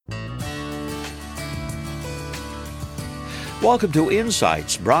Welcome to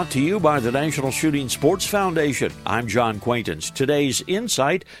Insights, brought to you by the National Shooting Sports Foundation. I'm John Quaintance. Today's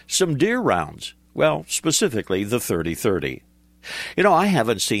Insight, some deer rounds. Well, specifically the 30-30. I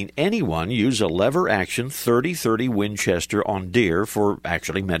haven't seen anyone use a lever-action 30-30 Winchester on deer for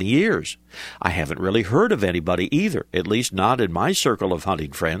actually many years. I haven't really heard of anybody either, at least not in my circle of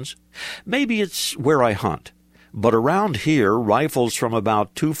hunting friends. Maybe it's where I hunt. But around here, rifles from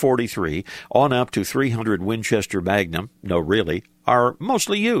about .243 on up to .300 Winchester Magnum, no really, are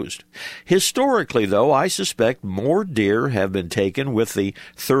mostly used. Historically, though, I suspect more deer have been taken with the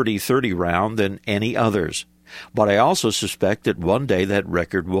 30-30 round than any others. But I also suspect that one day that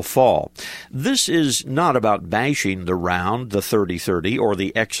record will fall. This is not about bashing the round, the 30-30, or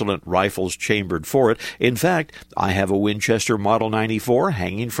the excellent rifles chambered for it. In fact, I have a Winchester Model 94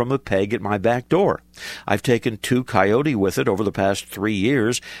 hanging from a peg at my back door. I've taken 2 coyote with it over the past 3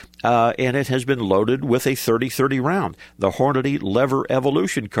 years, and it has been loaded with a 30-30 round, the Hornady Lever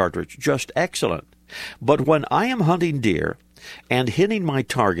Evolution cartridge. Just excellent. But when I am hunting deer and hitting my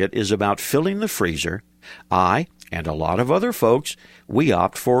target is about filling the freezer, I, and a lot of other folks, we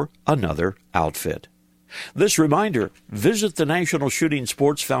opt for another outfit. This reminder, visit the National Shooting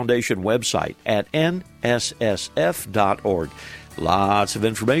Sports Foundation website at nssf.org. Lots of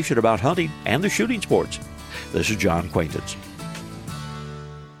information about hunting and the shooting sports. This is John Quaintance.